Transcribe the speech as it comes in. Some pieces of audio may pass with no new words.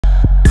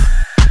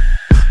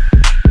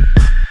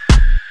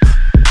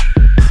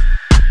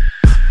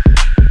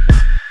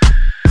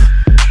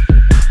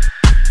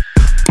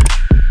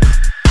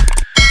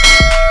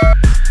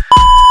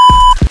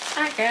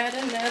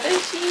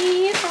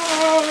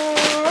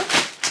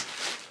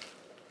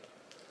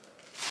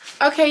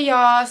Okay,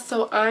 y'all,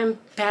 so I'm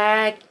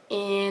back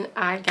and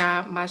I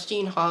got my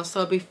Shein haul.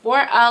 So before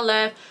I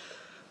left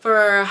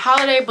for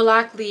holiday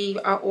block leave,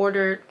 I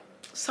ordered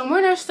some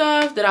winter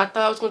stuff that I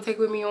thought I was going to take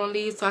with me on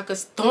leave so I could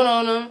stunt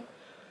on them.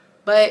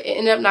 But it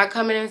ended up not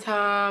coming in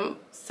time,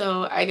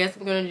 so I guess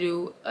I'm going to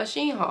do a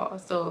Shein haul.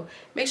 So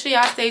make sure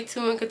y'all stay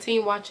tuned and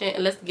continue watching,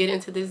 and let's get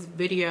into this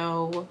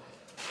video.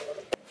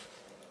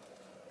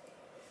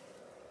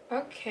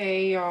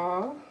 Okay,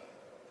 y'all.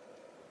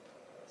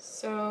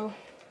 So,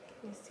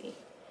 let me see.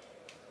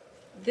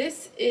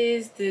 This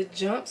is the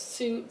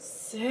jumpsuit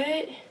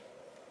set,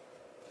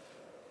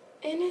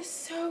 and it's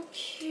so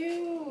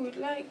cute.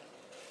 Like,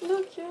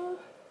 look, y'all.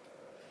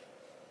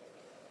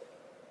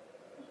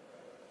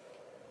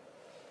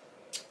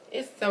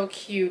 It's so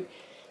cute.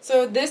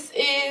 So this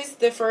is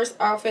the first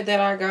outfit that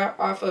I got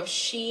off of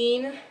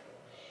Shein.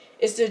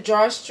 It's the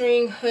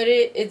drawstring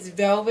hooded. It's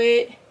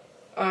velvet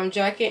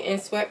jacket and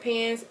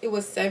sweatpants. It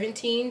was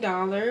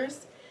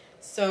 $17.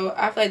 So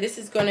I feel like this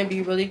is going to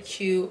be really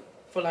cute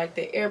for like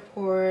the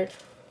airport,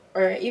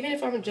 or even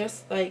if I'm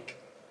just like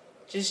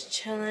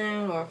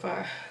chilling, or if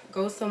I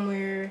go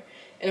somewhere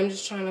and I'm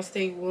just trying to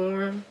stay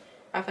warm.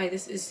 I feel like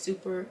this is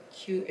super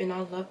cute, and I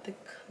love the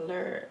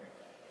color.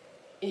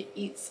 It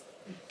eats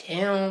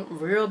down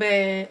real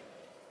bad.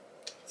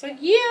 So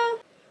yeah.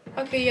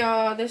 Okay,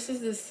 y'all, this is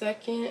the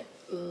second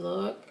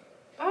look.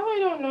 I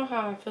really don't know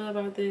how I feel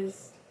about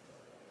this.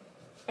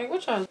 Like,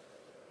 what y'all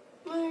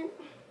like?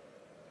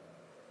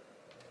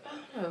 I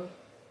don't know.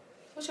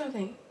 What y'all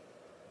think?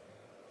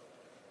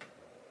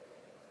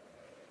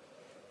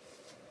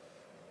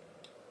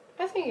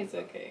 I think it's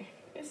okay.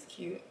 It's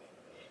cute.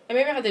 And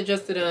maybe I have to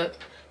adjust it up.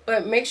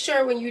 But make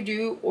sure when you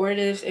do order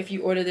this, if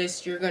you order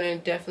this, you're going to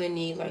definitely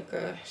need like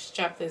a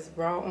strapless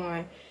bra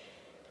on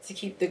to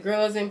keep the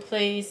girls in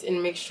place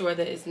and make sure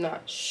that it's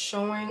not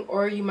showing.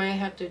 Or you might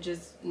have to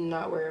just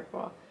not wear a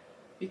bra,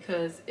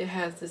 because it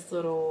has this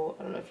little,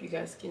 I don't know if you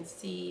guys can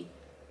see,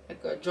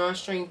 like a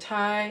drawstring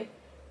tie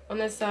on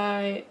the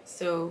side.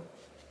 So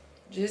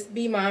just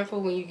be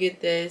mindful when you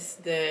get this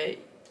that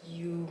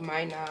you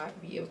might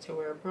not be able to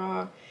wear a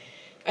bra.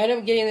 I ended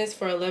up getting this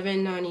for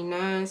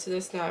 $11.99, so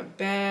that's not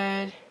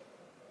bad.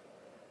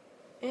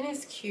 And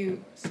it's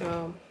cute.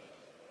 So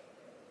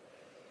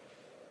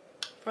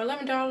for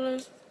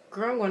 $11,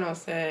 girl, I'm going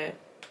outside.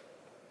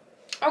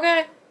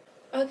 Okay.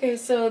 Okay,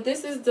 so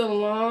this is the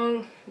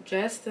long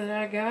dress that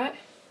I got.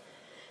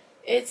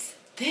 It's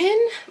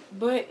thin,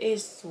 but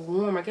it's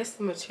warm. I guess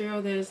the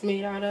material that it's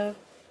made out of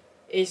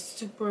is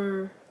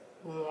super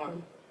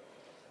warm.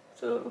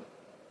 So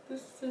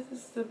this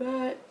is the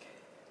back.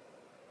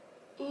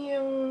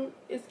 And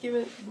it's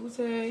giving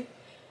booty,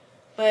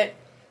 but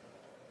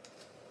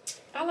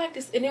I like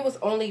this, and it was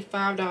only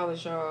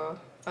 $5, y'all.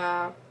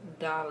 $5.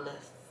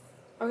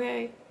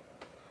 Okay,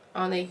 I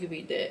don't think you could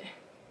beat that.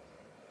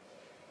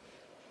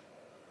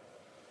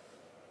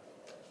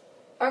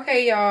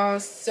 Okay, y'all,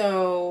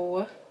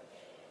 so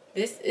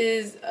this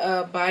is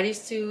a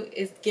bodysuit.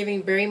 It's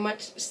giving very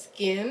much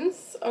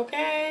Skims.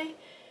 Okay,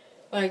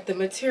 like the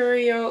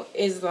material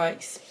is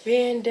like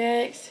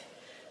spandex,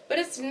 but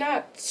it's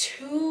not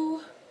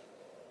too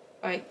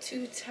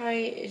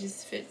tight. It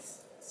just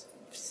fits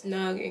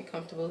snug and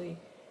comfortably.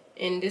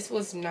 And this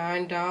was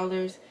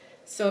 $9.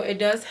 So it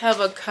does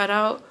have a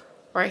cutout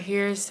right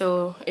here.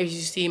 So as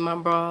you see, my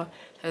bra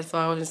has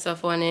flowers and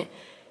stuff on it.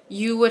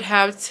 You would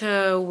have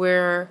to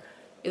wear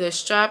either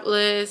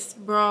strapless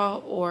bra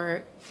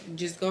or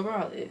just go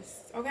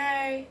braless.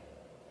 Okay,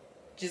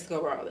 just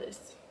go braless.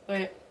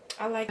 But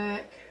I like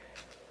that,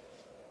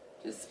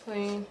 just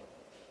plain.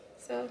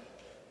 So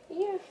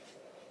yeah.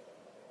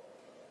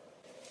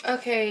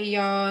 Okay,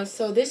 y'all,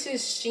 so this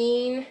is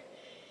Shein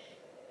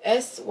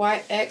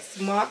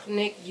SYX mock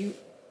neck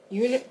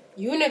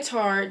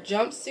unitard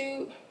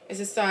jumpsuit.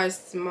 It's a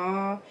size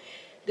small.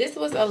 This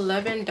was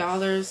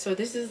 $11, so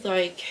this is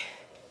like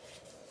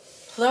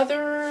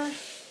pleather,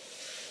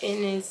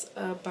 and it's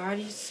a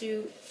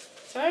bodysuit.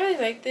 So I really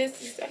like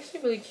this. It's actually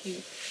really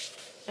cute.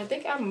 I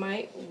think I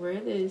might wear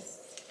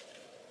this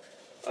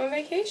on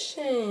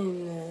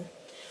vacation.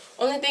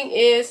 Only thing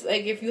is,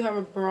 like, if you have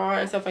a bra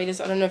and stuff like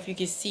this, I don't know if you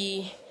can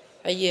see.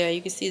 Yeah,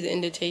 you can see the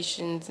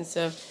indentations and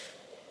stuff.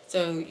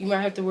 So you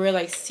might have to wear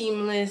like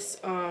seamless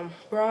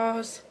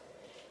bras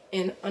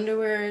and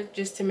underwear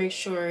just to make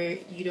sure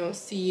you don't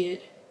see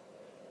it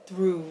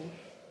through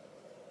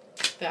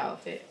the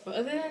outfit. But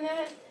other than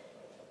that,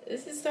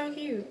 this is so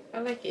cute. I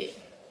like it.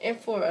 And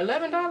for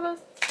 $11,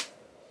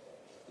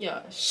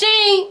 yeah,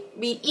 Shein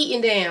be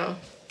eating down.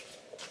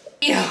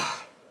 Yeah.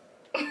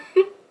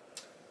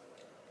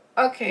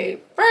 Okay,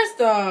 first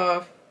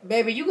off,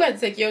 baby, you gotta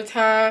take your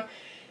time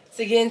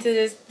to get into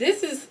this.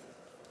 This is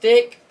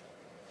thick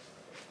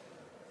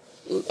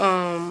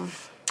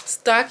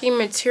stocking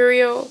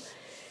material,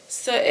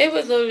 so it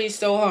was literally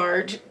so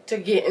hard to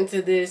get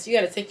into this. You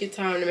gotta take your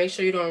time to make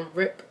sure you don't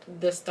rip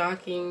the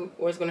stocking,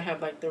 or it's gonna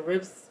have like the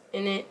ribs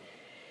in it.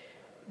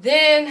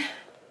 Then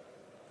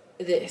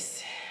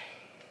this,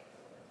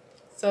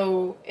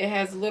 so it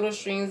has little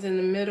strings in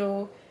the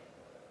middle.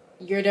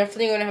 you're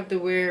definitely gonna have to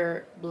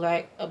wear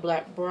a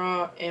black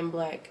bra and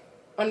black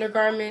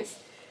undergarments,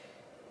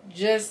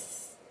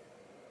 just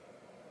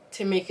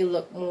to make it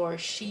look more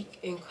chic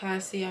and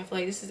classy. I feel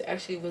like this is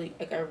actually really,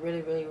 like, I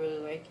really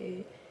like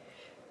it.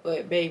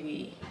 But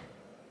baby,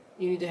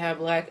 you need to have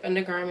black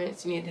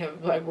undergarments, you need to have a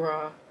black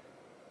bra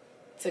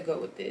to go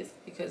with this,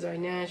 because right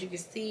now, as you can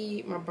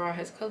see, my bra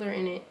has color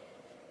in it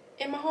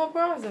and my whole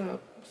bra's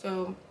up.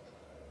 So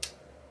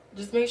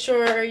just make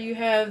sure you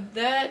have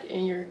that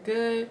and you're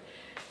good.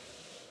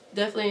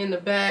 Definitely in the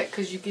back,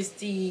 because you can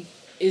see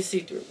it's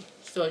see-through.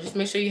 So just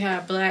make sure you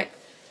have black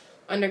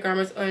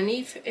undergarments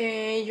underneath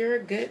and you're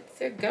good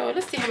to go.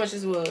 Let's see how much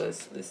this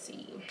was. Let's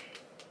see.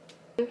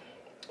 It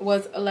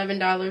was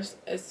 $11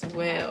 as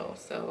well.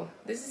 So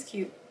this is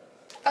cute.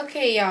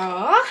 Okay,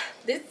 y'all.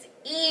 This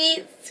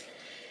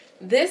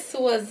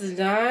was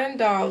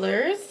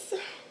 $9.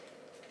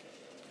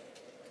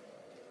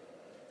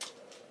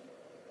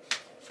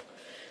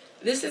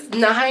 This is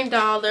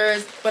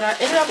 $9, but I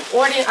ended up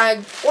ordering.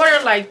 I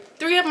ordered like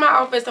 3 of my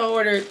outfits. I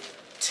ordered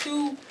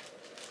 2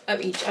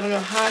 of each. I don't know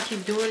how I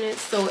keep doing it.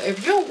 So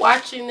if you're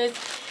watching this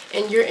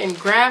and you're in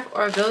Graph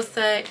or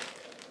Vilsack,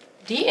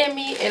 DM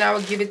me and I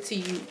will give it to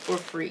you for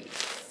free.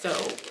 So,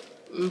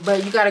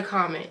 but you gotta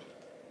comment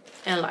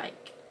and like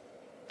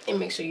and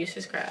make sure you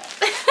subscribe.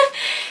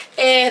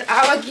 And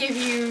I will give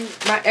you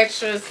my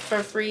extras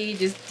for free.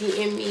 Just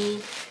DM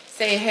me.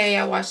 Say, hey,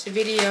 I watched the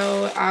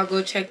video. I'll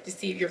go check to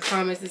see if your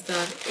comments and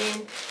stuff.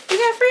 And you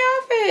got free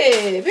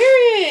outfit.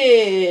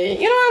 Period.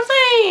 You know what I'm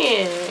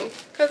saying?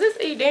 Because it's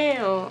a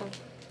damn.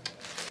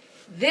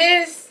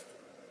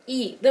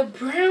 The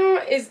brown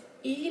is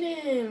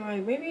eating.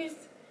 Like, maybe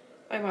it's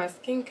like my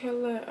skin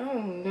color. I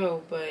don't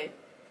know. But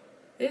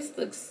this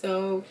looks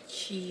so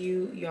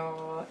cute,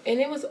 y'all. And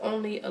it was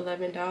only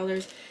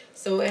 $11.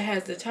 So it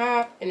has the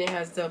top and it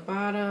has the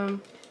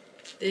bottom.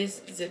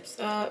 This zips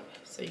up,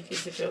 so you can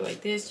zip it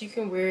like this. You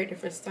can wear it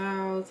different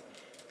styles.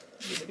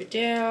 You can zip it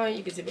down,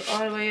 you can zip it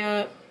all the way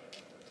up.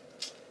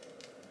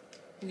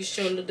 You can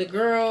show the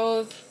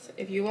girls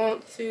if you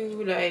want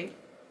to. Like,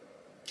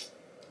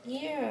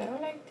 yeah,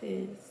 I like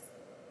this.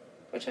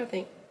 What y'all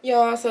think?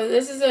 Y'all, so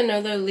this is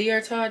another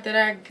leotard that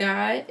I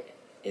got.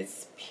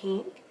 It's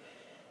pink.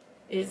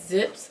 It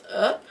zips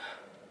up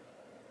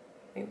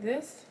like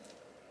this.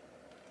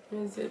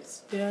 And it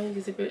zips down. You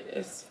can zip it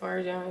as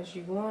far down as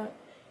you want,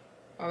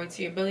 all the way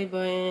to your belly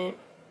button.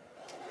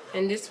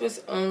 And this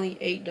was only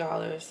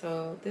 $8,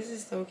 so this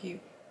is so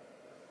cute.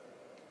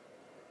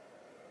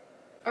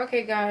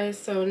 Okay guys,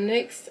 so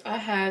next I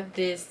have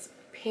this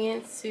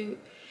pantsuit.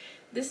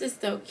 This is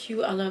so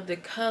cute. I love the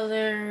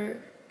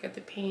color. Got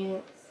the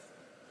pants.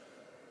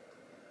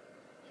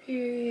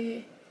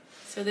 Period.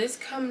 So this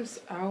comes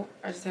out.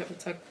 I just have to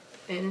tuck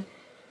it in.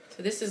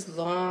 So this is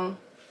long.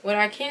 What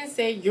I can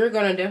say, you're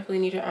gonna definitely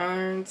need an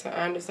iron to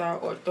iron this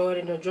out, or throw it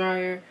in the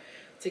dryer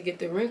to get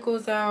the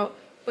wrinkles out.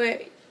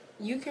 But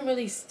you can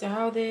really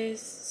style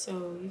this,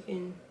 so you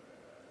can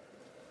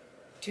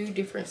do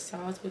different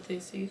styles with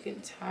it. So you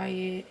can tie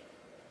it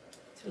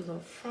to the little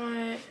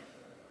front,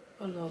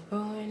 put a little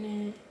bow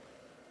in it.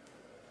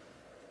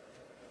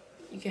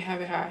 You can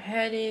have it how I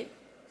had it.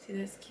 See,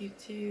 that's cute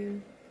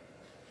too.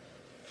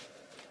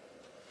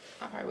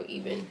 I probably would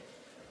even,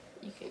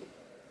 you can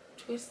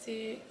twist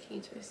it. Can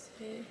you twist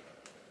it?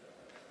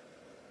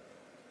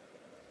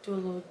 Do a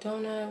little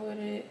donut with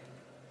it.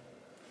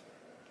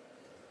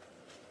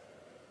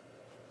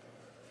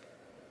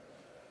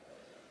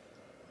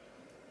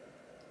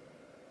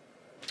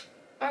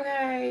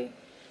 Okay,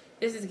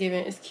 this is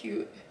giving. It's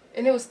cute,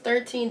 and it was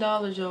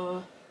 $13,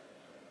 y'all.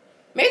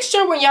 Make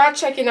sure when y'all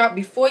checking out,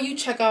 before you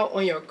check out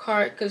on your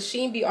cart, because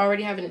Shein be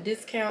already having a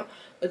discount,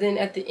 but then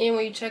at the end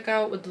when you check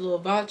out with the little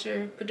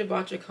voucher, put the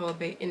voucher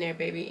code in there,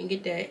 baby, and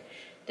get that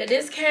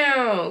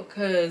discount.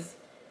 Cause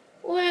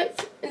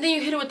what? And then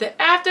you hit it with the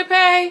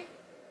afterpay.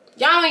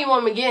 Y'all don't even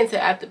want me to get into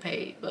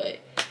afterpay, but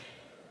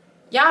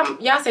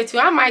y'all say too.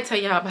 I might tell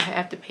y'all about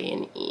afterpay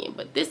in the end,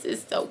 but this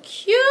is so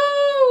cute.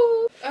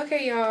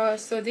 Okay, y'all.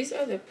 So these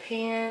are the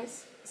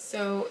pants.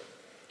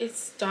 It's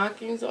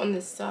stockings on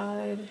the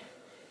side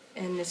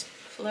and this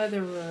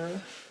pleather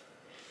on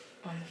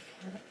the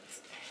front.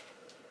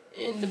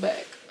 In the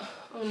back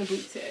on the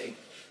boot tag.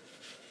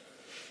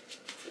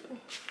 So,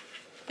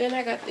 then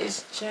I got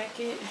this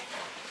jacket.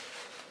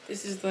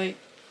 This is like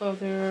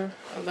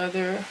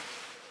leather.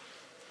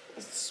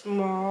 It's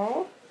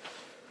small.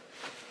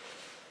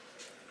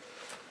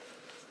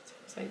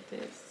 It's like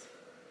this,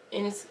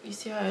 and it's, you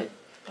see how it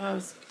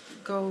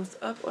goes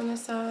up on the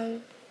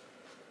side.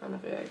 I don't know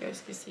if you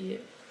guys can see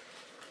it.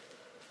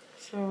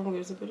 So I'm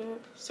gonna zip it up.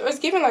 So it's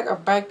giving like a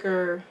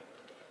biker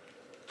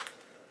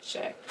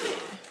jacket.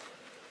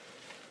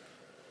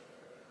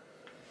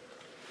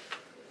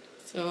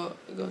 So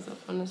it goes up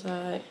on the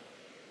side.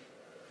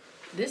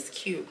 This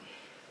cute.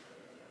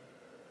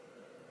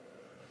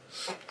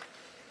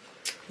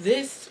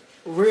 This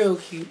real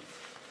cute.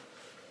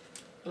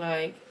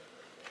 Like,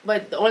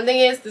 but the only thing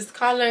is this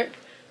collar,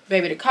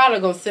 baby, the collar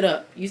gonna sit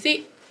up. You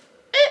see?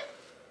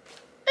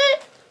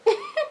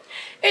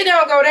 It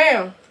don't go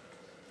down.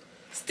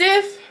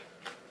 stiff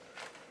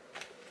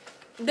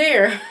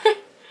there.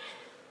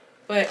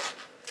 But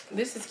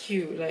this is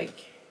cute.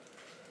 Like,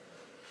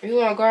 you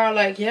want to go out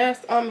like,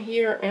 yes, I'm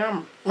here and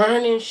I'm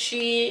running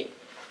shit.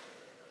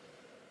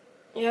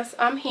 Yes,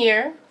 I'm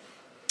here.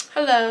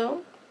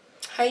 Hello.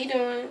 How you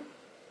doing?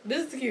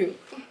 This is cute.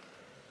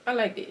 I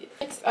like it.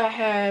 Next,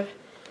 I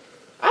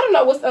don't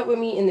know what's up with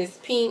me in this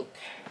pink.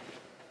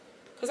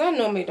 Because I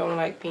normally don't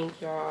like pink,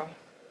 y'all.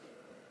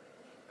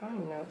 I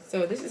don't know.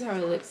 So this is how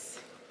it looks.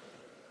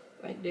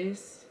 Like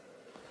this.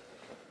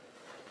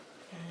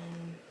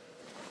 And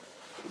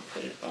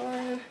put it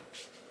on.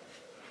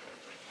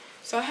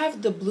 So I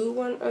have the blue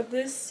one of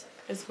this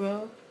as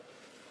well.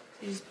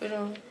 You just put it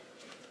on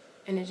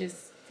and it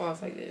just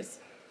falls like this.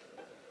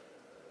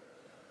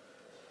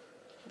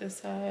 The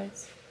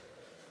sides.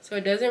 So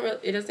it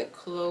doesn't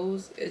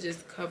close, it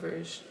just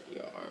covers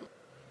your arm.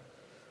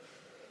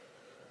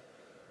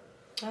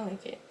 I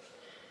like it.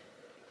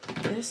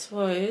 This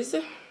was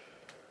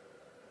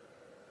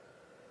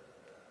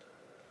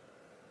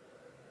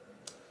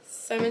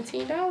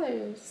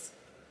 $17.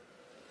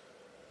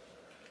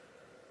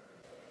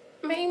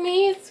 Make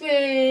me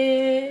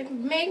sweat,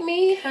 make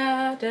me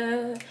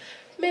harder,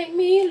 make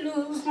me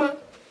lose my...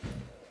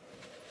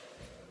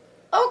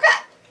 Okay.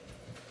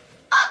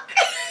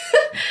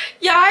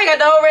 Y'all, I ain't got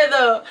no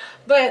rhythm.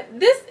 But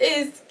this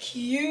is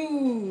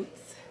cute.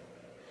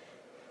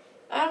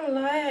 I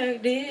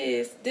like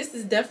this. This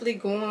is definitely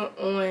going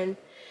on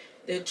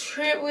the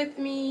trip with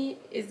me.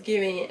 It's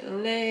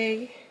giving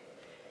leg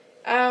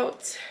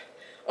out.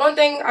 One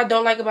thing I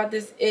don't like about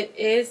this, it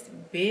is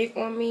big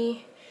on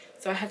me.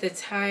 So I have to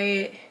tie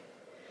it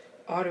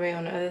all the way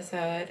on the other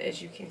side,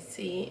 as you can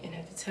see, and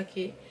have to tuck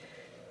it.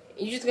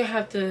 You're just gonna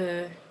have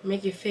to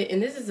make it fit.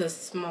 And this is a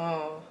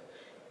small.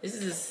 This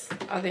is,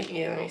 I think,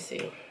 yeah, let me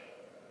see.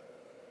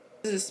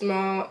 This is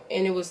small,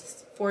 and it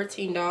was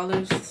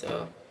 $14,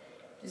 so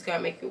just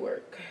gotta make it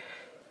work.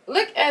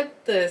 Look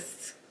at the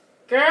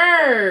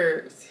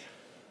skirt.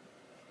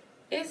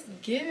 It's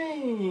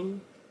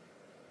giving.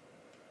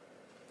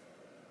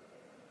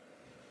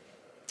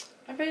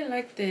 I really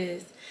like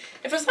this.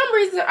 And for some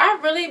reason,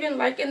 I've really been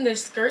liking the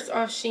skirts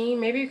off Shein.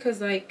 Maybe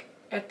because, like,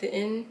 at the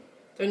end,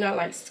 they're not,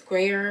 like,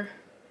 square.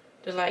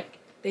 They're, like,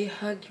 they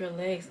hug your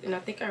legs. And I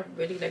think I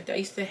really like that. I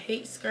used to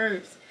hate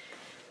skirts.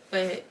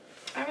 But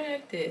I really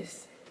like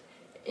this.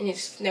 And it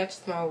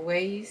snatches my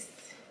waist.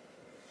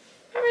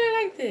 I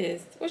really like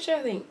this. What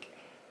y'all think?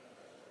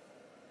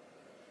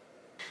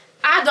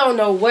 I don't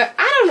know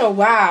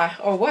why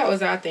or what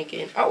was I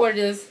thinking. I ordered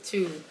this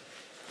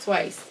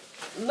twice.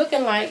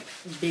 Looking like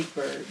Big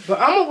Bird.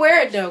 But I'm gonna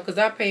wear it though, because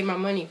I paid my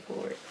money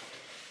for it.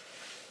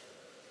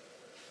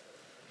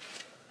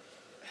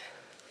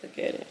 Look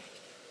at it.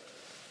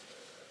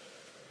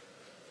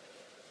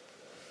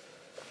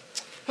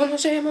 Mama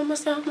say, mama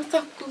say, mama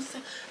say,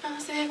 mama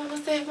say, mama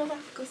say, mama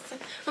say.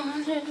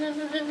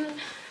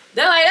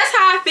 That's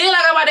how I feel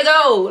like I'm about to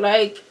go.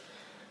 Like,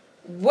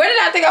 where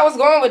did I think I was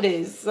going with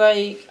this?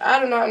 Like, I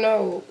do not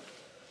know.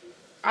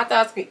 I thought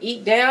I was going to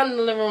eat down in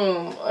the living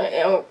room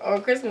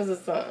on Christmas or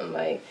something.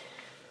 Like,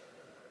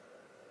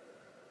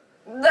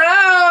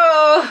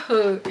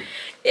 no.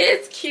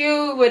 It's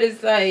cute, but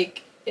it's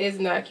like, it's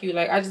not cute.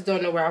 Like, I just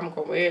don't know where I'm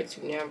going to wear it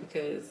to now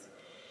because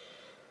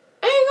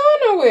I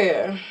ain't going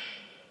nowhere.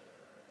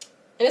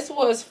 And this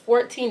was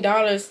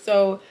 $14.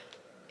 So,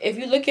 if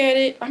you look at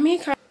it, I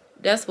mean,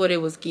 that's what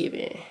it was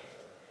giving.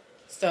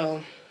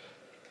 So,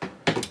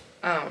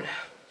 I don't know.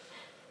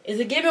 Is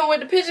it giving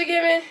what the picture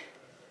giving?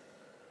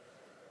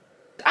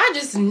 I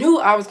just knew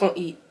I was gonna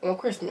eat on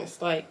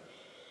Christmas. Like,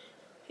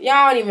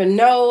 y'all don't even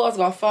know I was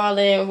gonna fall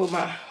in with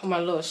my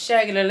little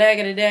shaggity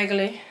laggity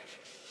daggly.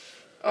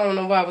 I don't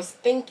know what I was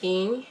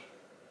thinking.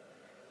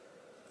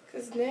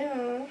 Cause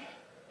now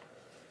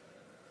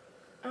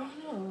I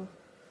don't know.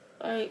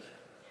 Like,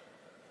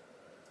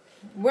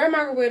 where am I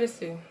gonna wear this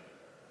to?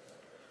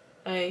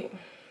 Like,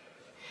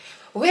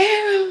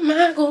 where am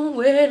I gonna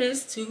wear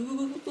this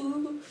to?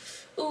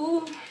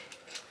 Ooh.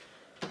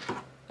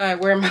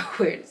 Like, where am I gonna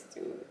wear this to?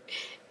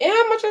 And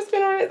how much I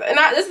spent on this? And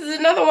this is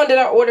another one that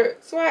I ordered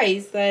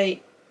twice.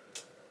 Like,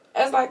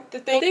 that's like the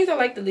things I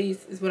like the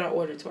least is what I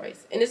ordered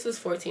twice. And this was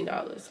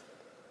 $14.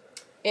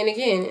 And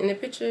again, in the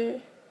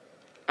picture,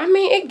 I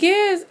mean, it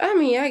gives,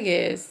 I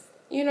guess,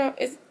 you know,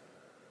 it's,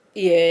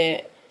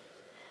 yeah.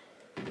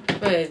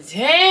 But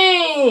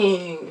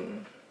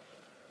dang.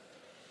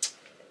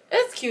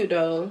 It's cute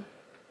though.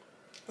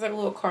 It's like a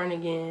little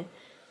cardigan.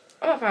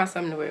 I'm gonna find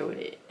something to wear with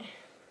it.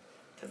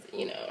 Cause,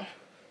 you know.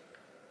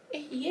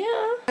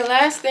 Yeah. The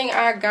last thing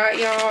I got,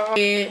 y'all,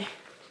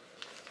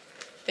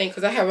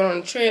 because I have it on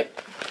a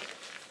trip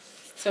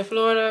to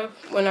Florida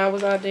when I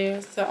was out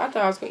there. So I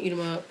thought I was going to eat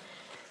them up.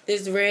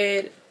 This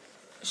red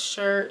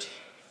shirt.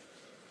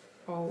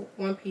 Oh,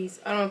 one piece.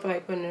 I don't feel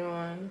like putting it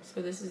on.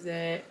 So this is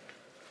that.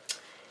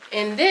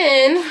 And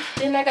then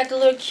I got the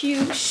little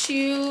cute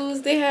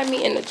shoes. They had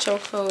me in the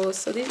chokehold.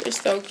 So these are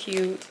so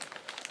cute.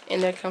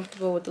 And they're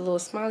comfortable with the little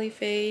smiley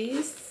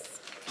face.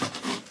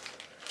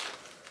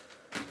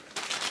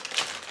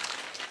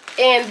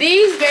 And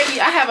these, baby,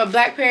 I have a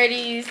black pair of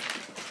these,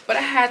 but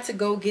I had to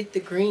go get the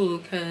green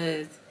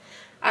because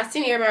I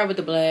seen everybody with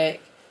the black.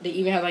 They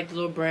even have like the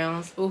little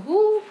browns. But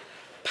who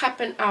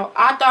popping out?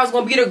 I thought it was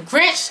gonna be the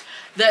Grinch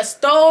that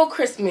stole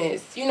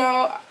Christmas. You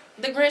know,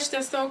 the Grinch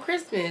that stole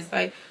Christmas.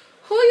 Like,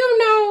 who you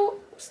know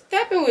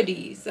stepping with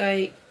these?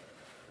 Like,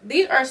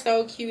 these are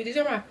so cute. These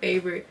are my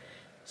favorite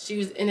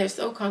shoes, and they're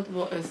so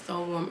comfortable and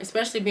so warm,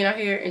 especially being out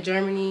here in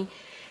Germany.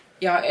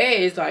 Y'all, it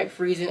is like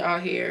freezing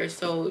out here,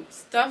 so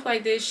stuff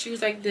like this,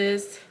 shoes like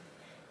this,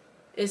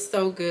 is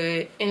so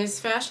good, and it's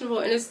fashionable,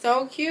 and it's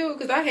so cute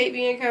because I hate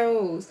being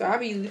cold. So I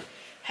be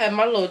have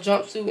my little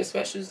jumpsuit and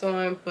sweatshirts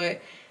on,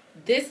 but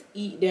this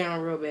eat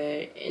down real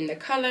bad. And the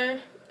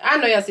color, I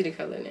know y'all see the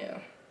color now.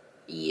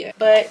 Yeah,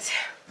 but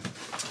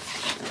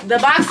the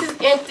box is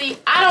empty.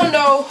 I don't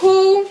know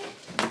who,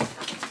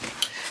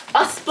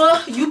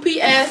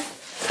 UPS,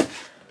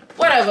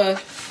 whatever.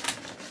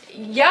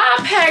 Y'all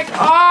packed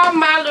all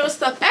my little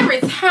stuff every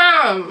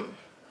time.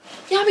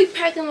 Y'all be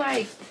packing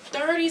like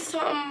 30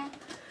 something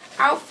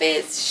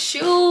outfits,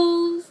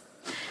 shoes,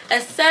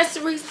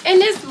 accessories in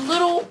this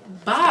little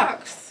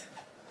box.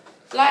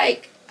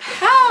 Like,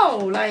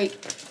 how? Like,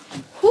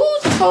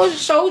 who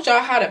showed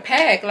y'all how to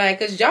pack? Like,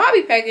 cause y'all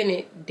be packing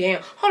it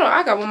down. Hold on,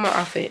 I got one more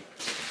outfit.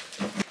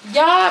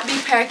 Y'all be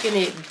packing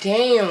it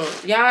down.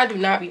 Y'all do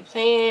not be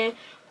playing.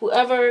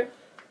 Whoever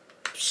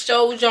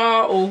showed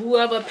y'all or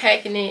whoever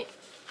packing it,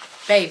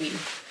 baby,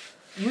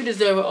 you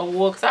deserve an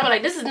award. Cause I'm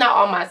like, this is not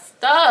all my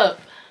stuff.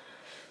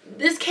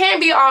 This can't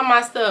be all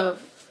my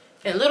stuff.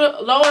 And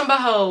lo and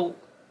behold,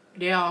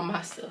 they're all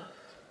my stuff.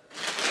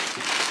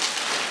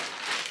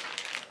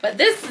 But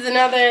this is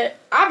another,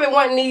 I've been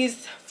wanting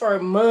these for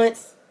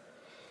months.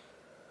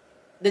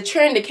 The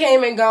trend that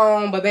came and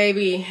gone, but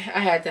baby, I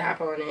had to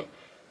hop on it.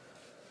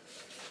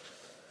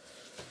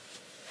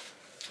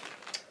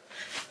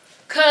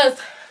 Cause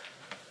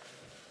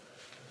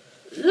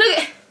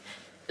look.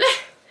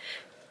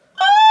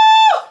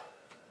 Oh!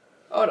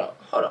 Hold on.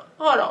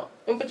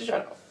 Let me put the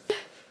shirt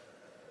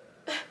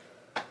on.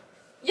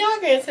 Y'all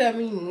can't tell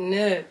me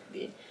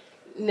nothing.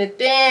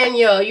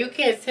 Nathaniel, you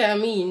can't tell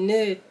me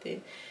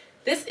nothing.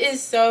 This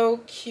is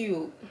so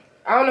cute.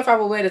 I don't know if I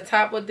will wear the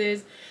top with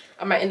this.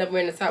 I might end up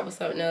wearing the top with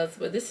something else,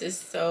 but this is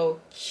so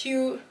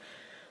cute.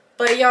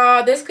 But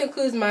y'all, this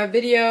concludes my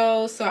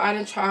video. So I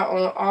done try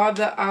on all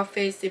the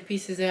outfits and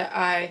pieces that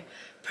I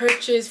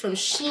purchased from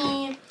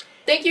Shein.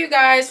 Thank you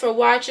guys for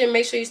watching.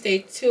 Make sure you stay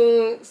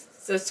tuned,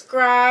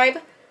 subscribe,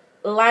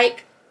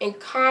 like, and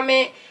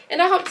comment.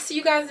 And I hope to see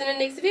you guys in the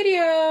next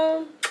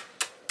video.